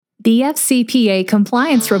The FCPA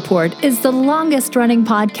Compliance Report is the longest-running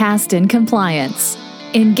podcast in compliance,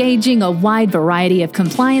 engaging a wide variety of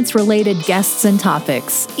compliance-related guests and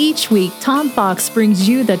topics. Each week, Tom Fox brings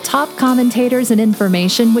you the top commentators and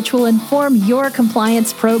information which will inform your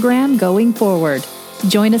compliance program going forward.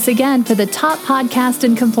 Join us again for the top podcast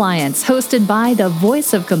in compliance, hosted by the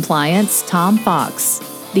voice of compliance, Tom Fox.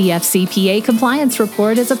 The FCPA Compliance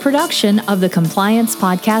Report is a production of the Compliance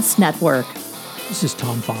Podcast Network. This is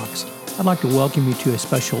Tom Fox. I'd like to welcome you to a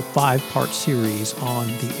special 5-part series on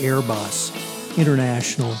the Airbus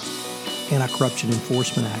International Anti-Corruption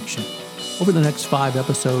Enforcement Action. Over the next 5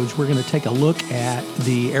 episodes, we're going to take a look at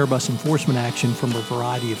the Airbus enforcement action from a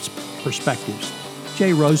variety of perspectives.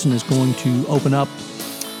 Jay Rosen is going to open up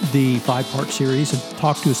the 5-part series and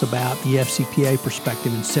talk to us about the FCPA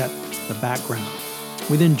perspective and set the background.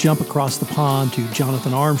 We then jump across the pond to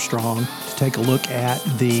Jonathan Armstrong to take a look at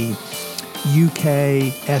the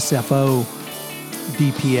UK SFO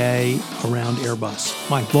DPA around Airbus.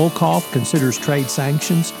 Mike Volkov considers trade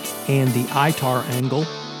sanctions and the ITAR angle.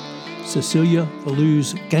 Cecilia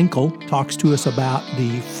Velouz-Genkel talks to us about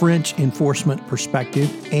the French enforcement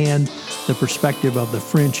perspective and the perspective of the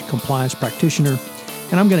French compliance practitioner.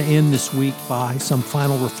 And I'm going to end this week by some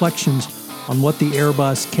final reflections on what the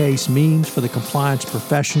Airbus case means for the compliance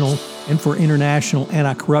professional and for international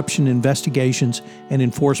anti-corruption investigations and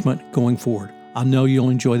enforcement going forward. I know you'll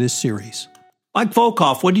enjoy this series. Mike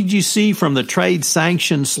Volkov, what did you see from the trade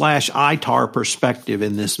sanctions / ITAR perspective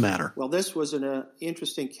in this matter? Well, this was an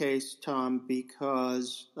interesting case, Tom,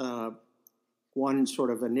 because one sort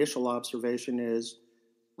of initial observation is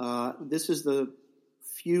this is the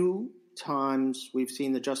few times we've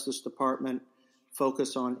seen the Justice Department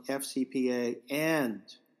focus on FCPA and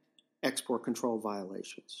export control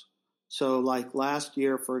violations. So like last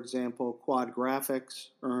year, for example, Quad Graphics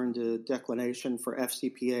earned a declination for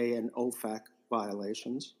FCPA and OFAC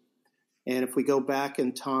violations. And if we go back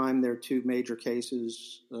in time, there are 2 major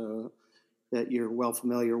cases that you're well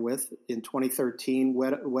familiar with. In 2013,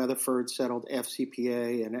 Weatherford settled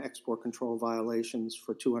FCPA and export control violations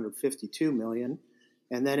for $252 million.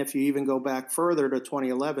 And then if you even go back further to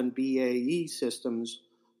 2011, BAE Systems,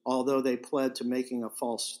 although they pled to making a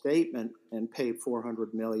false statement and paid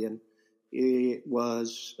 $400 million, it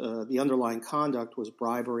was the underlying conduct was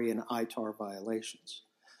bribery and ITAR violations.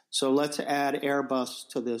 So let's add Airbus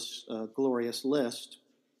to this glorious list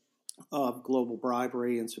of global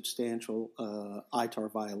bribery and substantial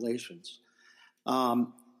ITAR violations.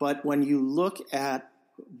 But when you look at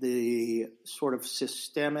the sort of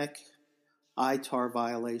systemic ITAR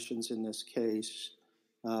violations in this case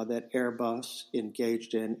that Airbus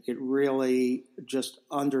engaged in, it really just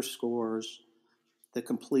underscores the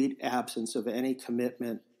complete absence of any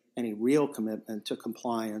commitment, any real commitment to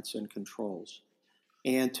compliance and controls.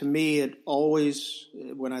 And to me, it always,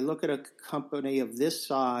 when I look at a company of this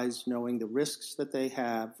size, knowing the risks that they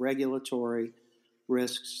have, regulatory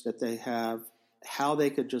risks that they have, how they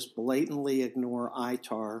could just blatantly ignore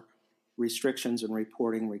ITAR restrictions and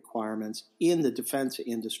reporting requirements in the defense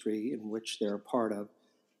industry in which they're a part of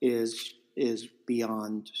is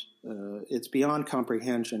beyond it's beyond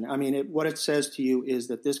comprehension. I mean, what it says to you is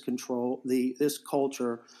that this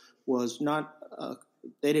culture was not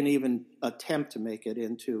they didn't even attempt to make it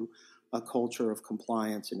into a culture of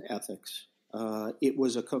compliance and ethics. It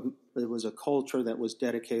was a culture that was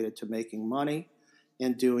dedicated to making money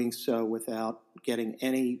and doing so without getting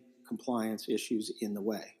any compliance issues in the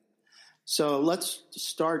way. So let's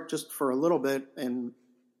start just for a little bit, and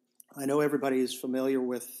I know everybody is familiar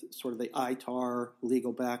with sort of the ITAR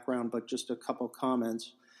legal background, but just a couple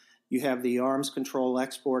comments. You have the Arms Control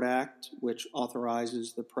Export Act, which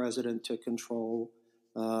authorizes the president to control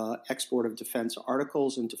export of defense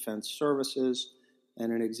articles and defense services,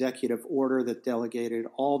 and an executive order that delegated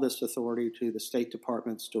all this authority to the State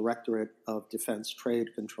Department's Directorate of Defense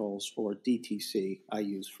Trade Controls, or DTC, I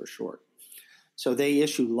use for short. So they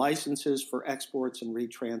issue licenses for exports and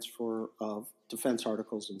retransfer of defense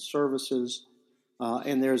articles and services,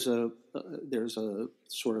 and there's a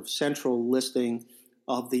sort of central listing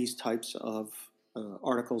of these types of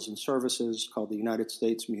articles and services called the United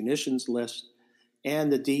States Munitions List,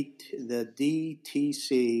 and the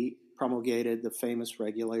DTC promulgated the famous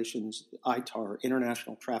regulations, ITAR,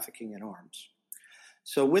 International Trafficking in Arms.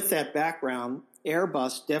 So with that background,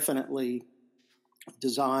 Airbus definitely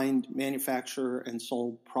designed, manufactured, and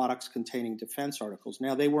sold products containing defense articles.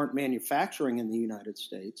 Now, they weren't manufacturing in the United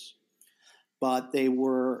States, but they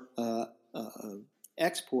were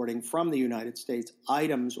exporting from the United States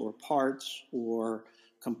items or parts or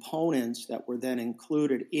components that were then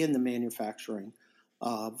included in the manufacturing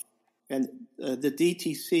of And the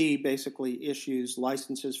DTC basically issues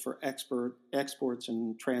licenses for exports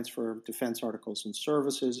and transfer of defense articles and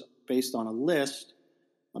services based on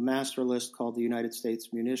a master list called the United States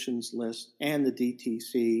Munitions List, and the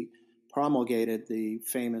DTC promulgated the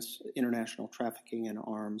famous International Trafficking in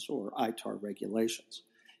Arms, or ITAR, regulations.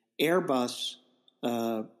 Airbus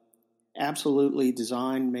absolutely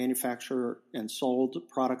designed, manufactured, and sold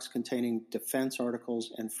products containing defense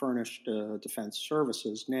articles and furnished defense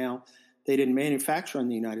services. Now, they didn't manufacture in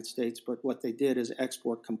the United States, but what they did is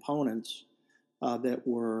export components that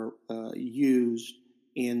were used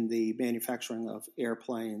in the manufacturing of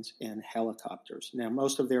airplanes and helicopters. Now,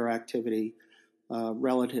 most of their activity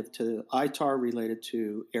relative to ITAR related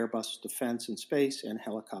to Airbus Defence and Space and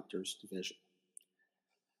Helicopters Division.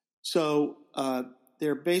 So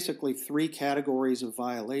there are basically three categories of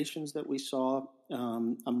violations that we saw.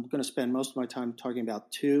 I'm going to spend most of my time talking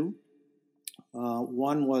about two.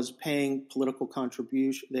 One was paying political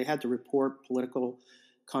contribution. They had to report political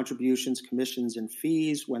contributions, commissions, and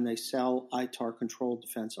fees when they sell ITAR-controlled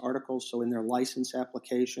defense articles. So in their license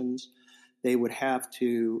applications, they would have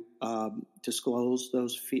to disclose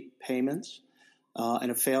those payments.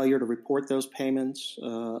 And a failure to report those payments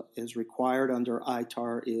is required under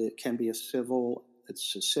ITAR. It can be a civil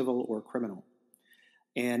or criminal.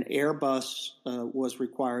 And Airbus was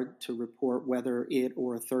required to report whether it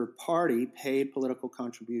or a third party paid political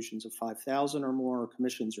contributions of $5,000 or more, or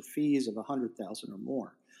commissions or fees of $100,000 or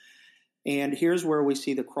more. And here's where we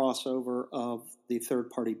see the crossover of the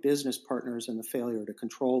third-party business partners and the failure to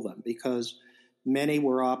control them, because many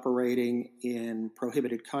were operating in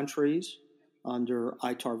prohibited countries under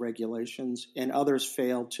ITAR regulations, and others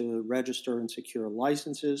failed to register and secure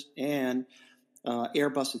licenses, and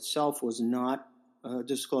Airbus itself was not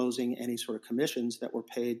disclosing any sort of commissions that were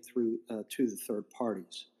paid through to the third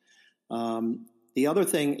parties. The other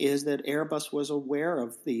thing is that Airbus was aware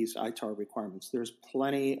of these ITAR requirements. There's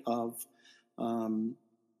plenty of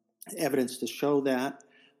evidence to show that.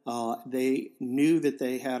 They knew that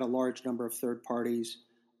they had a large number of third parties,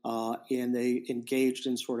 and they engaged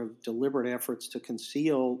in sort of deliberate efforts to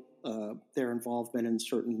conceal their involvement in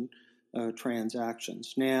certain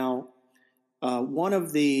transactions. Now, one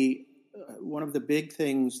of the big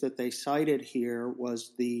things that they cited here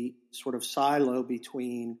was the sort of silo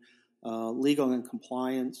between legal and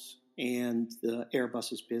compliance and the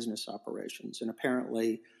Airbus's business operations. And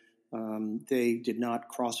apparently they did not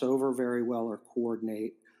cross over very well or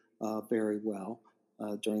coordinate very well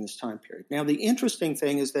during this time period. Now, the interesting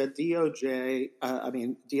thing is that DOJ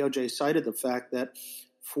cited the fact that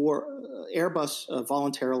Airbus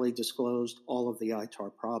voluntarily disclosed all of the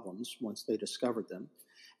ITAR problems once they discovered them,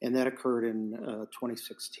 and that occurred in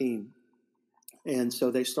 2016. And so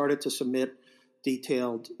they started to submit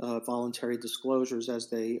detailed voluntary disclosures as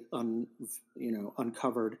they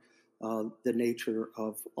uncovered the nature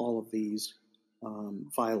of all of these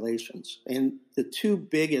violations. And the two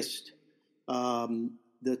biggest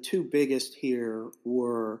here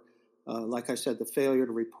were, like I said, the failure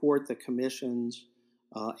to report the commissions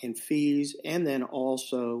and fees, and then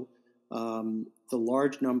also the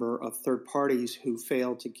large number of third parties who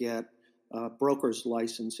failed to get brokers'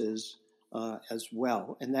 licenses as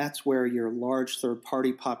well. And that's where your large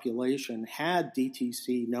third-party population, had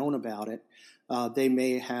DTC known about it, they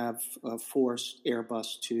may have forced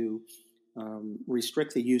Airbus to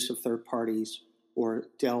restrict the use of third parties or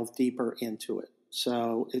delve deeper into it.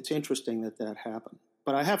 So it's interesting that happened.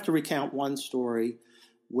 But I have to recount one story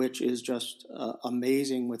which is just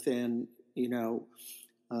amazing within,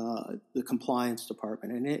 the compliance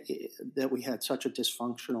department, and that we had such a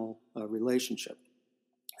dysfunctional relationship.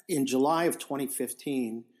 In July of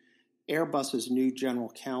 2015, Airbus's new general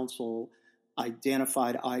counsel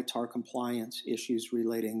identified ITAR compliance issues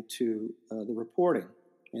relating to the reporting,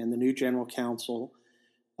 and the new general counsel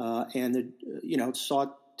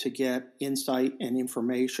sought to get insight and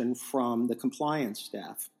information from the compliance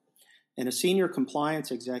staff. And a senior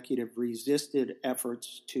compliance executive resisted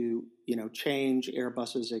efforts to, change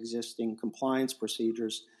Airbus's existing compliance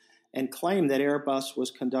procedures, and claimed that Airbus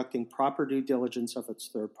was conducting proper due diligence of its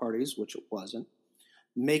third parties, which it wasn't,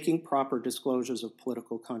 making proper disclosures of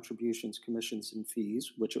political contributions, commissions, and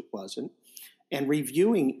fees, which it wasn't, and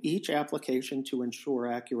reviewing each application to ensure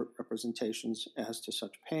accurate representations as to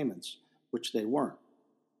such payments, which they weren't.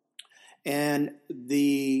 And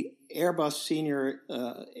the Airbus senior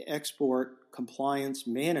export compliance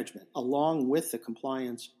management, along with the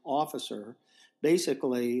compliance officer,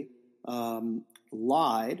 basically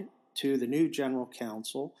lied to the new general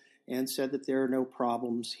counsel and said that there are no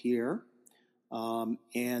problems here, and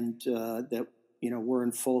that we're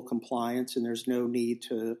in full compliance and there's no need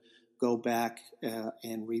to go back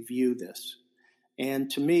and review this.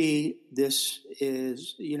 And to me, this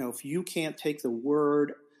is, if you can't take the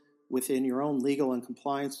word within your own legal and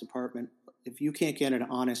compliance department, if you can't get an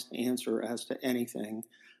honest answer as to anything,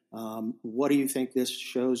 what do you think this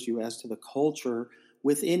shows you as to the culture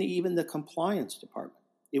within even the compliance department?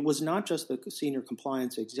 It was not just the senior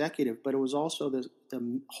compliance executive, but it was also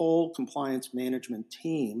the whole compliance management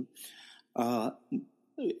team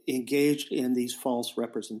engaged in these false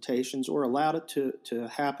representations, or allowed it to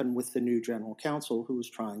happen with the new general counsel who was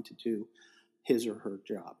trying to do his or her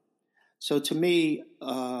job. So to me,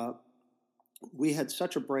 we had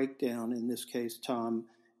such a breakdown in this case, Tom,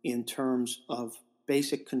 in terms of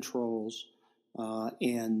basic controls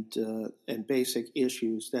and basic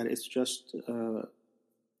issues, that it's just,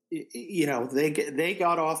 they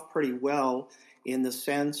got off pretty well in the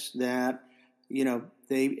sense that,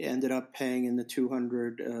 they ended up paying in the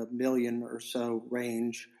 $200 million or so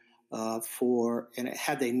range and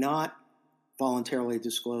had they not voluntarily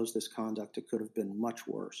disclosed this conduct, it could have been much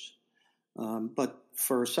worse. But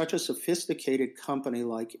for such a sophisticated company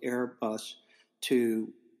like Airbus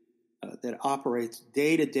that operates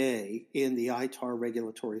day to day in the ITAR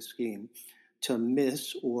regulatory scheme, to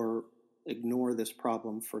miss or ignore this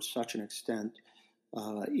problem for such an extent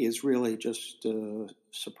is really just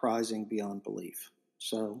surprising beyond belief.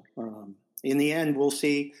 So in the end, we'll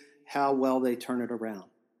see how well they turn it around.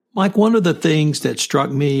 Mike, one of the things that struck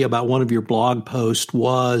me about one of your blog posts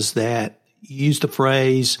was that you used the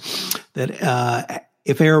phrase that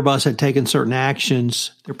if Airbus had taken certain actions,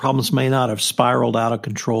 their problems may not have spiraled out of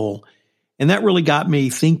control. And that really got me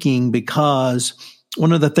thinking, because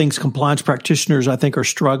one of the things compliance practitioners, I think, are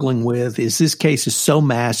struggling with is this case is so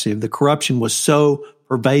massive. The corruption was so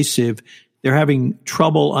pervasive. They're having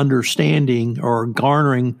trouble understanding or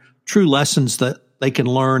garnering true lessons that they can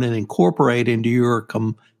learn and incorporate into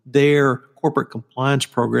their corporate compliance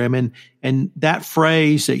program. And that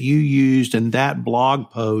phrase that you used in that blog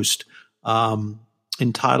post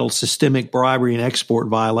entitled Systemic Bribery and Export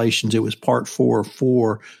Violations, it was part 4 of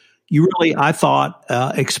 4. You really, I thought,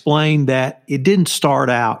 explained that it didn't start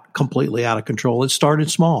out completely out of control. It started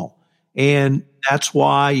small. And that's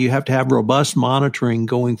why you have to have robust monitoring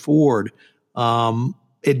going forward.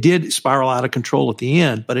 It did spiral out of control at the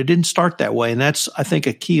end, but it didn't start that way. And that's, I think,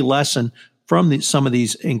 a key lesson from some of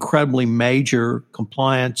these incredibly major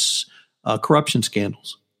compliance corruption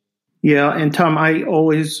scandals. Yeah, and Tom, I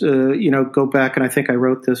always, go back, and I think I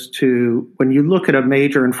wrote this too. When you look at a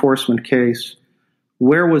major enforcement case,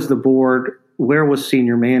 where was the board? Where was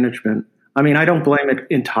senior management? I mean, I don't blame it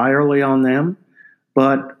entirely on them,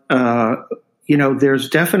 but there's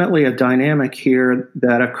definitely a dynamic here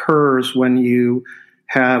that occurs when you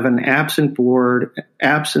have an absent board,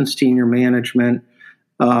 absent senior management,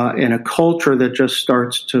 and a culture that just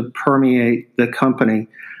starts to permeate the company.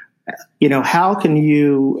 How can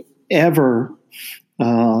you ever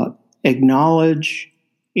acknowledge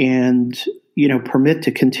and, permit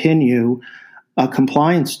to continue a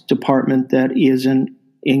compliance department that isn't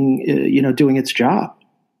doing its job?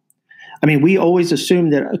 I mean, we always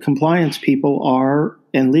assume that compliance people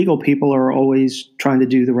and legal people are always trying to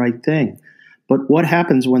do the right thing. But what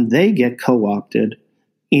happens when they get co-opted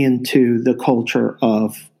into the culture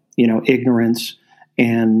of, ignorance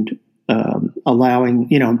and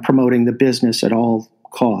promoting the business at all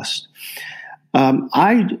costs?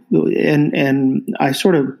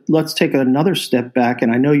 Let's take another step back.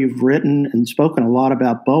 And I know you've written and spoken a lot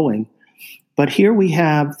about Boeing, but here we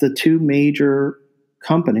have the two major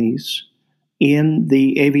companies in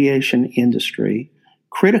the aviation industry,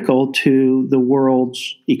 critical to the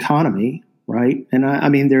world's economy, right? And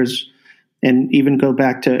and even go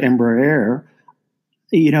back to Embraer,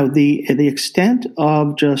 the extent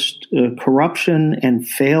of just corruption and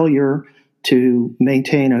failure to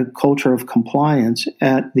maintain a culture of compliance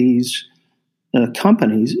at these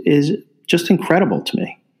companies is just incredible to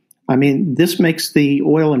me. I mean, this makes the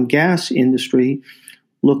oil and gas industry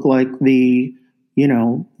look like the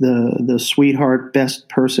sweetheart, best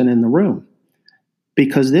person in the room,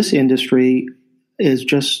 because this industry is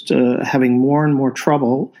just having more and more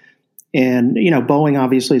trouble. And, Boeing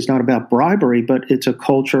obviously is not about bribery, but it's a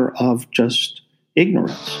culture of just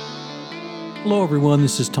ignorance. Hello, everyone.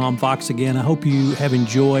 This is Tom Fox again. I hope you have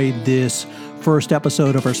enjoyed this first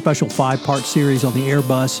episode of our special 5-part series on the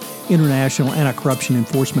Airbus International Anti-Corruption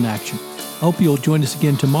Enforcement Action. I hope you'll join us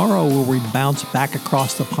again tomorrow, where we bounce back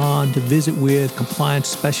across the pond to visit with compliance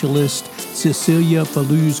specialist Cecilia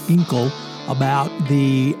Fallouz-Ginkel about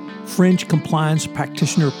the French compliance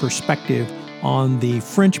practitioner perspective on the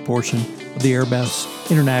French portion of the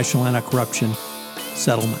Airbus International Anti-Corruption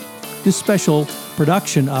Settlement. This special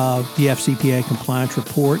Production of the FCPA Compliance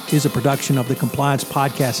Report is a production of the Compliance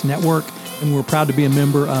Podcast Network, and we're proud to be a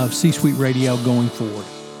member of C-Suite Radio going forward.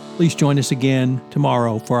 Please join us again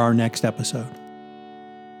tomorrow for our next episode.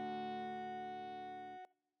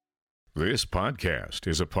 This podcast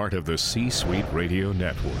is a part of the C-Suite Radio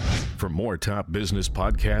Network. For more top business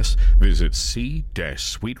podcasts, visit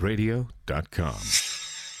c-suiteradio.com.